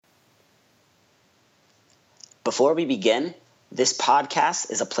Before we begin, this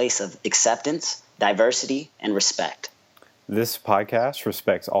podcast is a place of acceptance, diversity, and respect. This podcast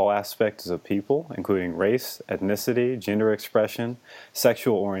respects all aspects of people, including race, ethnicity, gender expression,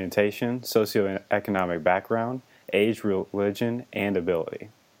 sexual orientation, socioeconomic background, age, religion, and ability.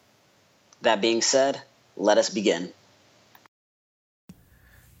 That being said, let us begin.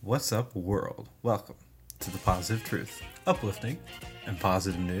 What's up, world? Welcome to The Positive Truth, uplifting and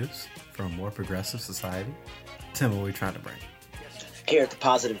positive news for a more progressive society. Tim, what are we trying to bring? Here at The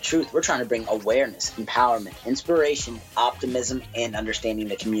Positive Truth, we're trying to bring awareness, empowerment, inspiration, optimism, and understanding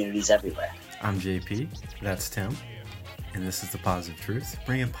to communities everywhere. I'm JP, that's Tim, and this is The Positive Truth,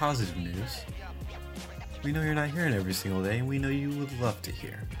 bringing positive news. We know you're not hearing every single day, and we know you would love to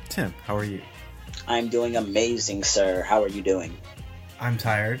hear. Tim, how are you? I'm doing amazing, sir. How are you doing? I'm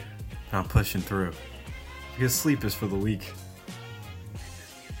tired, and I'm pushing through, because sleep is for the weak.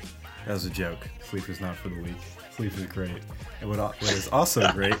 That was a joke. Sleep is not for the weak. Sleep is great. And what is also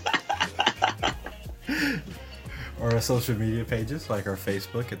great are our social media pages, like our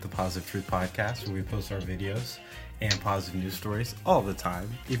Facebook at The Positive Truth Podcast, where we post our videos and positive news stories all the time.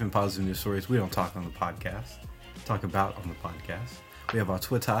 Even positive news stories we don't talk on the podcast, talk about on the podcast. We have our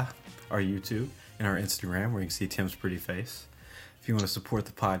Twitter, our YouTube, and our Instagram, where you can see Tim's pretty face. If you want to support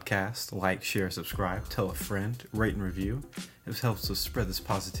the podcast, like, share, subscribe, tell a friend, rate and review. It helps us spread this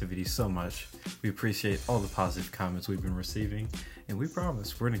positivity so much. We appreciate all the positive comments we've been receiving, and we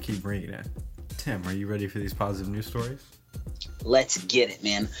promise we're going to keep bringing it. Tim, are you ready for these positive news stories? Let's get it,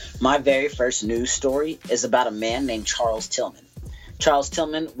 man. My very first news story is about a man named Charles Tillman. Charles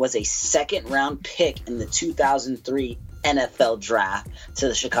Tillman was a second-round pick in the 2003 NFL draft to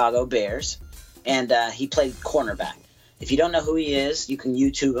the Chicago Bears, and he played cornerback. If you don't know who he is, you can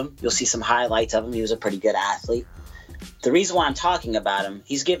YouTube him. You'll see some highlights of him. He was a pretty good athlete. The reason why I'm talking about him,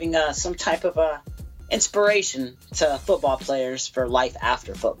 he's giving some type of inspiration to football players for life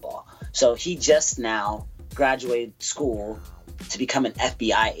after football. So he just now graduated school to become an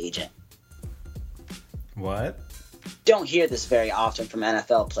FBI agent. What? Don't hear this very often from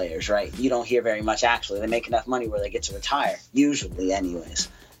NFL players, right? You don't hear very much, actually. They make enough money where they get to retire, usually anyways.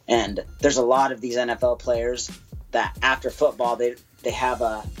 And there's a lot of these NFL players that after football, they have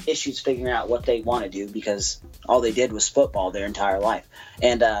issues figuring out what they want to do because all they did was football their entire life.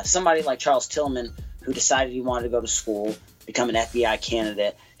 And somebody like Charles Tillman, who decided he wanted to go to school, become an FBI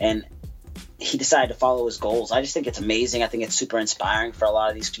candidate, and he decided to follow his goals. I just think it's amazing. I think it's super inspiring for a lot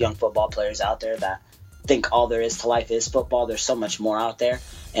of these young football players out there that think all there is to life is football. There's so much more out there.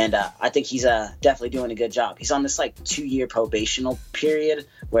 And I think he's definitely doing a good job. He's on this 2-year probational period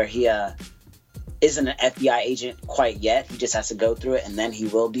where he isn't an FBI agent quite yet. He just has to go through it, and then he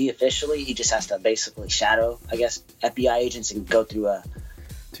will be officially. He just has to basically shadow, I guess, FBI agents and go through a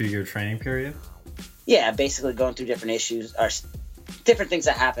 2-year training period? Yeah, basically going through different issues or different things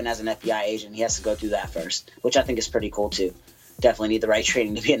that happen as an FBI agent. He has to go through that first, which I think is pretty cool too. Definitely need the right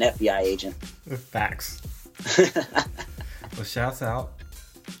training to be an FBI agent. Facts. Well, shouts out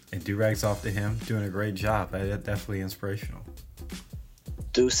and do-rags off to him. Doing a great job. That's definitely inspirational.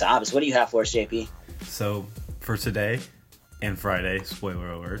 Do sabes. What do you have for us, JP? So, for today and Friday, spoiler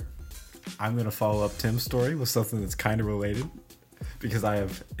alert, I'm going to follow up Tim's story with something that's kind of related because I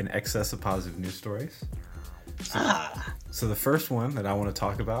have an excess of positive news stories. So the first one that I want to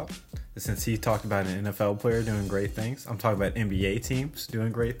talk about is, since he talked about an NFL player doing great things, I'm talking about NBA teams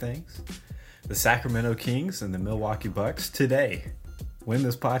doing great things. The Sacramento Kings and the Milwaukee Bucks today, when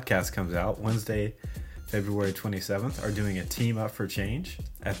this podcast comes out, Wednesday, February 27th, are doing a Team Up for Change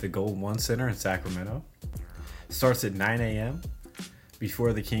at the Gold One Center in Sacramento. It starts at 9 a.m.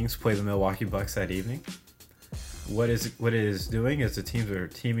 before the Kings play the Milwaukee Bucks that evening. What it is doing is the teams are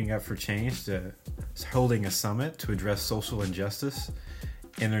teaming up for change, holding a summit to address social injustice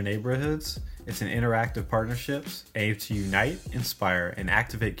in their neighborhoods. It's an interactive partnerships aimed to unite, inspire, and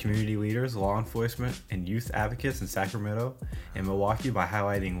activate community leaders, law enforcement, and youth advocates in Sacramento and Milwaukee by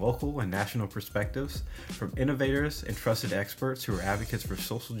highlighting local and national perspectives from innovators and trusted experts who are advocates for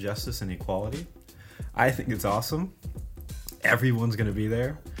social justice and equality. I think it's awesome. Everyone's going to be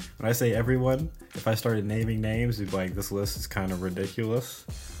there. When I say everyone, if I started naming names, you'd be like, this list is kind of ridiculous.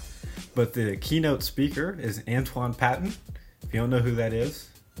 But the keynote speaker is Antoine Patton. If you don't know who that is,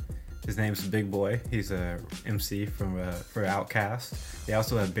 his name's Big Boy. He's a MC for Outkast. They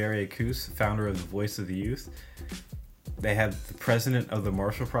also have Barry Acous, founder of the Voice of the Youth. They have the president of the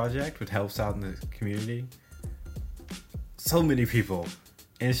Marshall Project, which helps out in the community. So many people.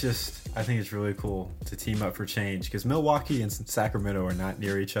 And it's just, I think it's really cool to team up for change, because Milwaukee and Sacramento are not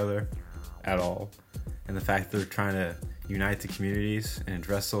near each other at all. And the fact that they're trying to unite the communities and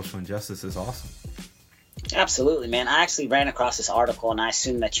address social injustice is awesome. Absolutely, man. I actually ran across this article and I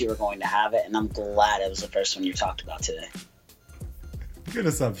assumed that you were going to have it, and I'm glad it was the first one you talked about today. Good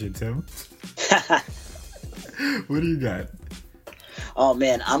assumption, Tim. What do you got? Oh,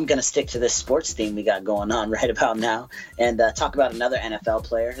 man, I'm going to stick to this sports theme we got going on right about now and talk about another NFL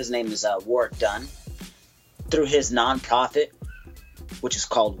player. His name is Warwick Dunn. Through his nonprofit, which is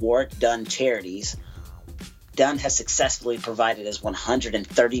called Warwick Dunn Charities, Dunn has successfully provided his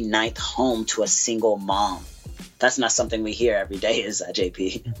 139th home to a single mom. That's not something we hear every day, is that,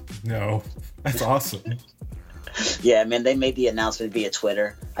 JP? No, that's awesome. Yeah, man, they made the announcement via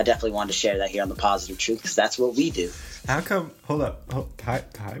Twitter. I definitely wanted to share that here on The Positive Truth because that's what we do. How come? Hold up.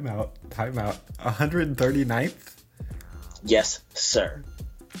 Time out. 139th Yes, sir.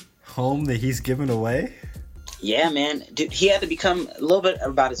 home that he's given away? Yeah, man. Dude, he had to become a little bit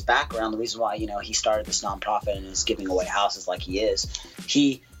about his background. The reason why, he started this nonprofit and is giving away houses like he is.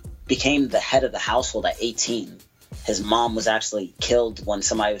 He became the head of the household at 18. His mom was actually killed when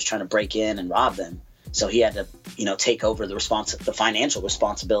somebody was trying to break in and rob them. So he had to, take over the financial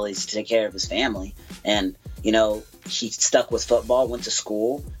responsibilities to take care of his family. And, he stuck with football, went to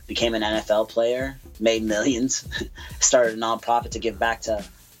school, became an NFL player, made millions, started a nonprofit to give back to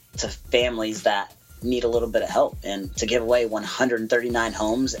families that need a little bit of help, and to give away 139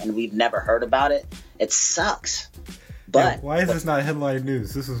 homes and we've never heard about it. It sucks. But why is this not headline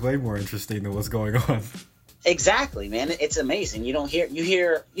news? This is way more interesting than what's going on. Exactly, man. It's amazing. You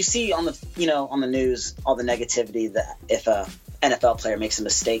see on the news all the negativity that if a NFL player makes a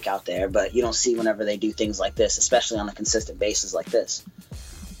mistake out there, but you don't see whenever they do things like this, especially on a consistent basis like this.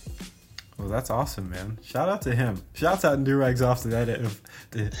 Well, that's awesome, man. Shout out to him. Shouts out and do-rags off to that if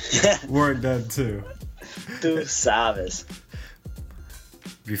the work done too. Tu sabes.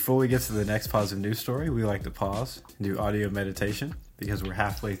 Before we get to the next positive news story, we like to pause and do audio meditation because we're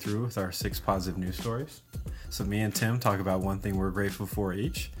halfway through with our 6 positive news stories. So me and Tim talk about one thing we're grateful for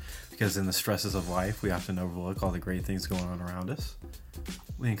each, because in the stresses of life, we often overlook all the great things going on around us.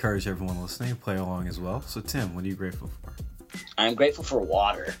 We encourage everyone listening to play along as well. So Tim, what are you grateful for? I'm grateful for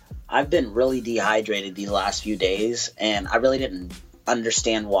water. I've been really dehydrated these last few days, and I really didn't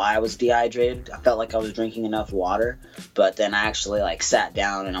understand why I was dehydrated. I felt like I was drinking enough water, but then I actually sat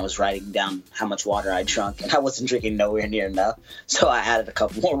down and I was writing down how much water I drunk, and I wasn't drinking nowhere near enough. So I added a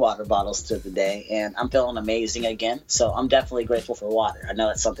couple more water bottles to the day, and I'm feeling amazing again. So I'm definitely grateful for water. I know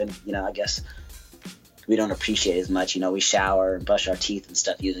that's something, I guess we don't appreciate as much. We shower and brush our teeth and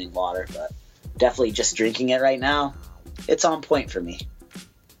stuff using water, but definitely just drinking it right now, it's on point for me.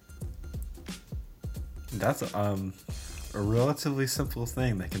 That's a relatively simple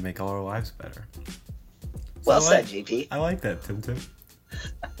thing that can make all our lives better. Well said, JP. I like that, Tim.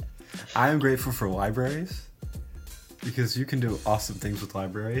 I am grateful for libraries because you can do awesome things with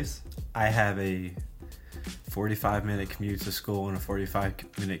libraries. I have a 45-minute commute to school and a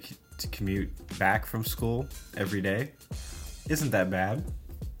 45-minute commute back from school every day. Isn't that bad?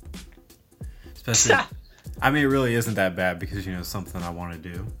 Especially, it really isn't that bad because, it's something I want to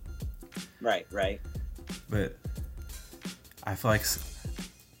do. Right. But I feel like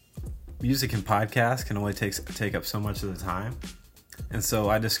music and podcasts can only take up so much of the time. And so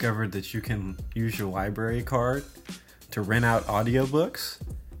I discovered that you can use your library card to rent out audiobooks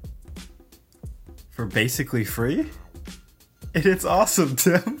for basically free. And it's awesome,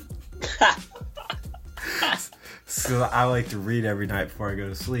 Tim. So I like to read every night before I go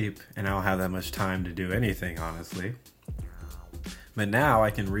to sleep, and I don't have that much time to do anything, honestly. But now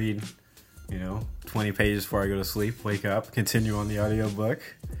I can read, 20 pages before I go to sleep, wake up, continue on the audiobook,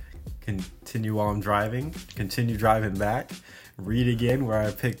 continue while I'm driving, continue driving back, read again where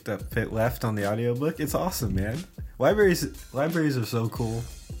I picked left on the audiobook. It's awesome, man. Libraries are so cool.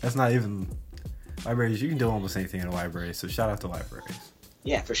 That's not even libraries. You can do almost anything in a library, so shout out to libraries.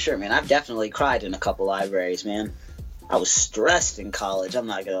 Yeah, for sure, man. I've definitely cried in a couple libraries, man. I was stressed in college, I'm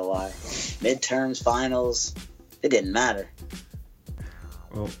not gonna lie. Midterms, finals, it didn't matter.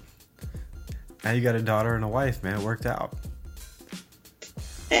 Well, now you got a daughter and a wife, man. It worked out.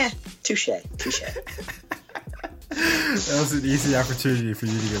 Touche. That was an easy opportunity for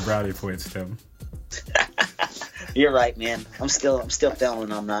you to get brownie points, Tim. You're right, man. I'm still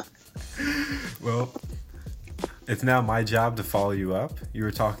feeling I'm not. Well, it's now my job to follow you up. You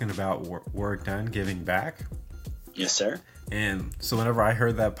were talking about work done, giving back. Yes, sir. And so whenever I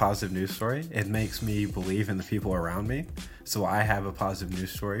heard that positive news story, it makes me believe in the people around me. So I have a positive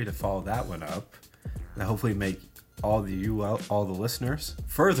news story to follow that one up, that hopefully make all the listeners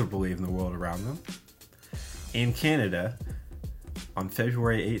further believe in the world around them. In Canada, on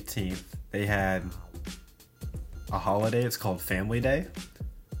February 18th, they had a holiday. It's called Family Day.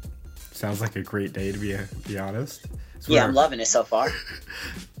 Sounds like a great day, to be honest. Yeah, I'm loving it so far.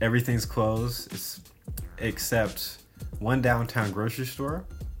 Everything's closed except one downtown grocery store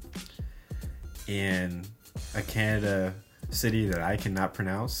in a Canada city that I cannot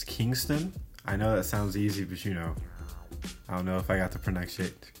pronounce, Kingston. I know that sounds easy, but I don't know if I got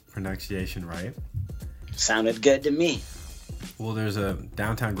the pronunciation right. Sounded good to me. Well, there's a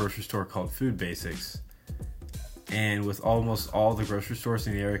downtown grocery store called Food Basics. And with almost all the grocery stores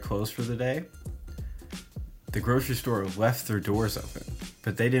in the area closed for the day, the grocery store left their doors open.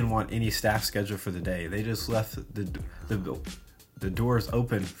 But they didn't want any staff scheduled for the day. They just left the doors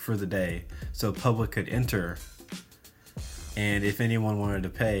open for the day so the public could enter. And if anyone wanted to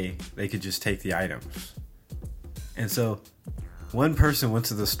pay, they could just take the items. And so one person went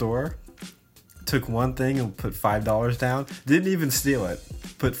to the store, took one thing and put $5 down, didn't even steal it,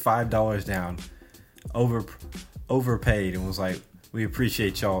 put $5 down, overpaid, and was like, we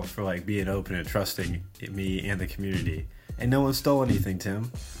appreciate y'all for like being open and trusting me and the community. And no one stole anything, Tim.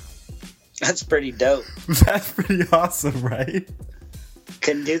 That's pretty dope. That's pretty awesome, right?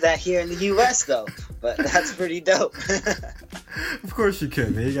 Couldn't do that here in the U.S. though, but that's pretty dope. Of course you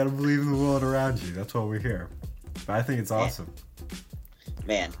could, man. You gotta believe in the world around you. That's why we're here. But I think it's awesome.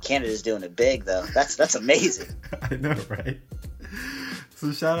 Man, Canada's doing it big though. That's amazing. I know, right?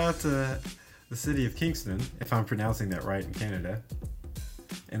 So shout out to the city of Kingston, if I'm pronouncing that right, in Canada,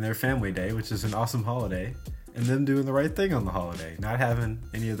 and their Family Day, which is an awesome holiday, and them doing the right thing on the holiday, not having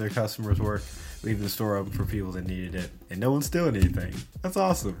any of their customers work, leaving the store open for people that needed it, and no one stealing anything. That's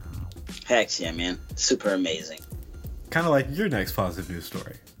awesome. Heck yeah, man. Super amazing. Kind of like your next positive news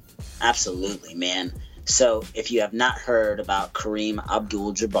story. Absolutely, man. So, if you have not heard about Kareem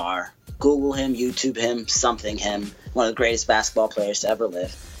Abdul-Jabbar, Google him, YouTube him, something him, one of the greatest basketball players to ever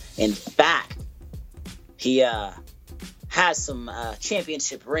live. In fact, he has some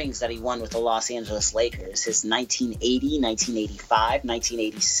championship rings that he won with the Los Angeles Lakers. His 1980, 1985,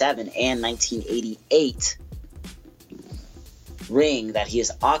 1987, and 1988 ring that he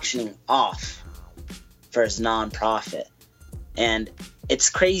is auctioning off for his nonprofit. And it's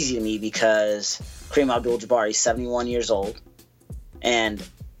crazy to me because Kareem Abdul-Jabbar, he's 71 years old, and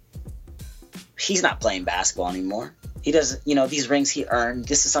he's not playing basketball anymore. He doesn't, these rings he earned,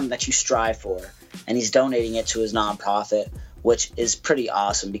 this is something that you strive for, and he's donating it to his nonprofit, which is pretty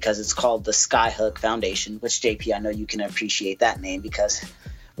awesome because it's called the Skyhook Foundation, which, JP, I know you can appreciate that name because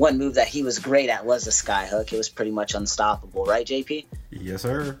one move that he was great at was the Skyhook. It was pretty much unstoppable, right, JP? Yes,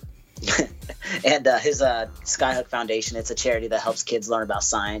 sir. And his Skyhook Foundation, it's a charity that helps kids learn about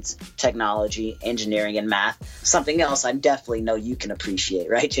science, technology, engineering, and math. Something else I definitely know you can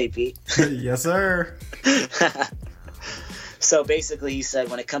appreciate, right, JP? Yes, sir. So basically, he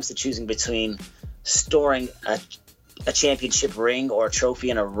said when it comes to choosing between storing a championship ring or a trophy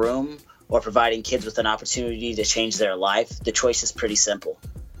in a room or providing kids with an opportunity to change their life, the choice is pretty simple.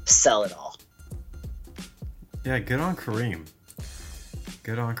 Sell it all. Yeah, good on Kareem.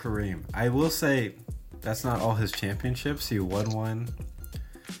 Good on Kareem. I will say that's not all his championships. He won one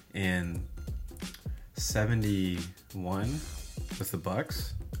in 71 with the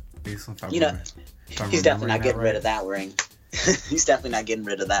Bucks. He's definitely not getting rid of that ring. He's definitely not getting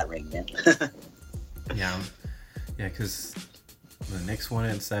rid of that ring, man. Yeah, because the Knicks won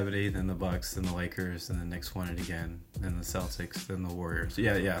it in 70, then the Bucks, then the Lakers, and the Knicks won it again, then the Celtics, then the Warriors.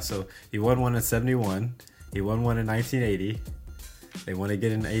 Yeah. So he won one in 71. He won one in 1980. They won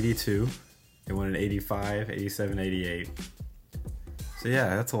again in 82. They won in 85, 87, 88. So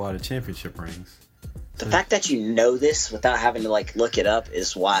yeah, that's a lot of championship rings. The fact that you know this without having to look it up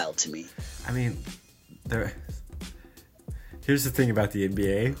is wild to me. I mean, here's the thing about the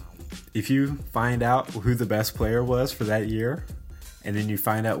NBA. If you find out who the best player was for that year, and then you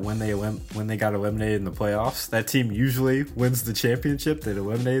find out when they got eliminated in the playoffs, that team usually wins the championship that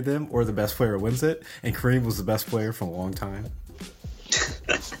eliminated them, or the best player wins it. And Kareem was the best player for a long time.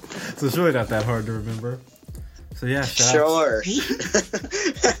 So it's really not that hard to remember. So yeah, shout out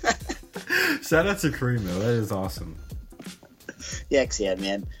to Kareem though. That is awesome. Yeah,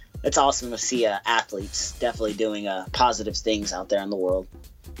 man. It's awesome to see athletes definitely doing positive things out there in the world.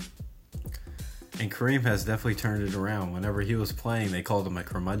 And Kareem has definitely turned it around. Whenever he was playing, they called him a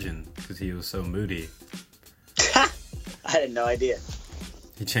curmudgeon because he was so moody. I had no idea.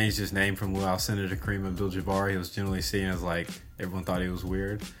 He changed his name from Lou Alcindor to Kareem Abdul-Jabbar. He was generally seen as everyone thought he was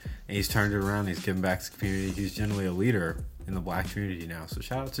weird. And he's turned it around. He's given back to the community. He's generally a leader in the black community now. So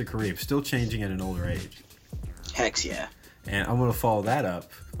shout out to Kareem. Still changing at an older age. Heck yeah. And I'm going to follow that up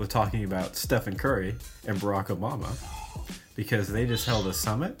with talking about Stephen Curry and Barack Obama, because they just held a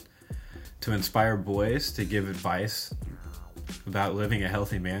summit to inspire boys to give advice about living a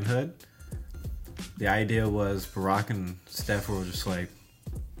healthy manhood. The idea was Barack and Steph were just like,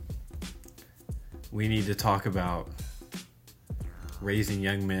 we need to talk about raising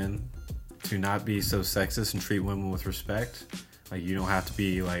young men to not be so sexist and treat women with respect. Like, you don't have to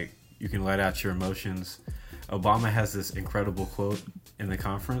be like, you can let out your emotions. Obama has this incredible quote in the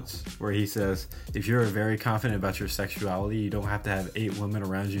conference where he says, if you're very confident about your sexuality, you don't have to have 8 women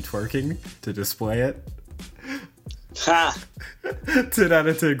around you twerking to display it. Ha! 10 out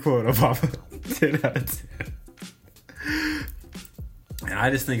of 10 quote, Obama. 10 out of 10. And I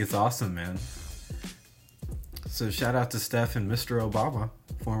just think it's awesome, man. So shout out to Steph and Mr. Obama,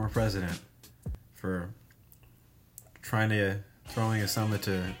 former president, for throwing a summit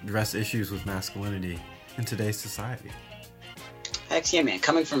to address issues with masculinity in today's society. Heck yeah, man.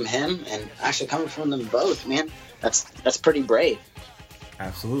 Coming from him and actually coming from them both, man, that's pretty brave.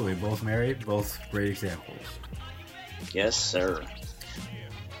 Absolutely. Both married, both great examples. Yes, sir.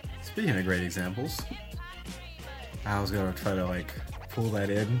 Speaking of great examples, I was going to try to pull that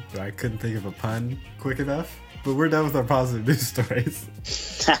in, but I couldn't think of a pun quick enough. But we're done with our positive news stories.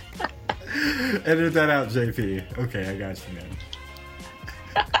 Edit that out, JP. Okay, I got you, man.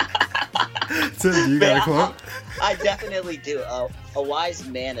 Tim, do you got a quote? I definitely do. A wise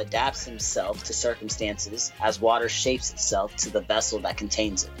man adapts himself to circumstances as water shapes itself to the vessel that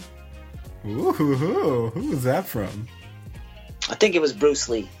contains it. Ooh, who was that from? I think it was Bruce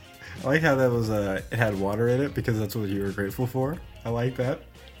Lee. I like how that was, it had water in it because that's what you were grateful for. I like that.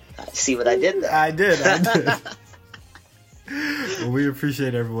 See what I did there? I did. Well, we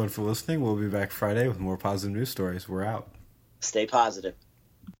appreciate everyone for listening. We'll be back Friday with more positive news stories. We're out. Stay positive.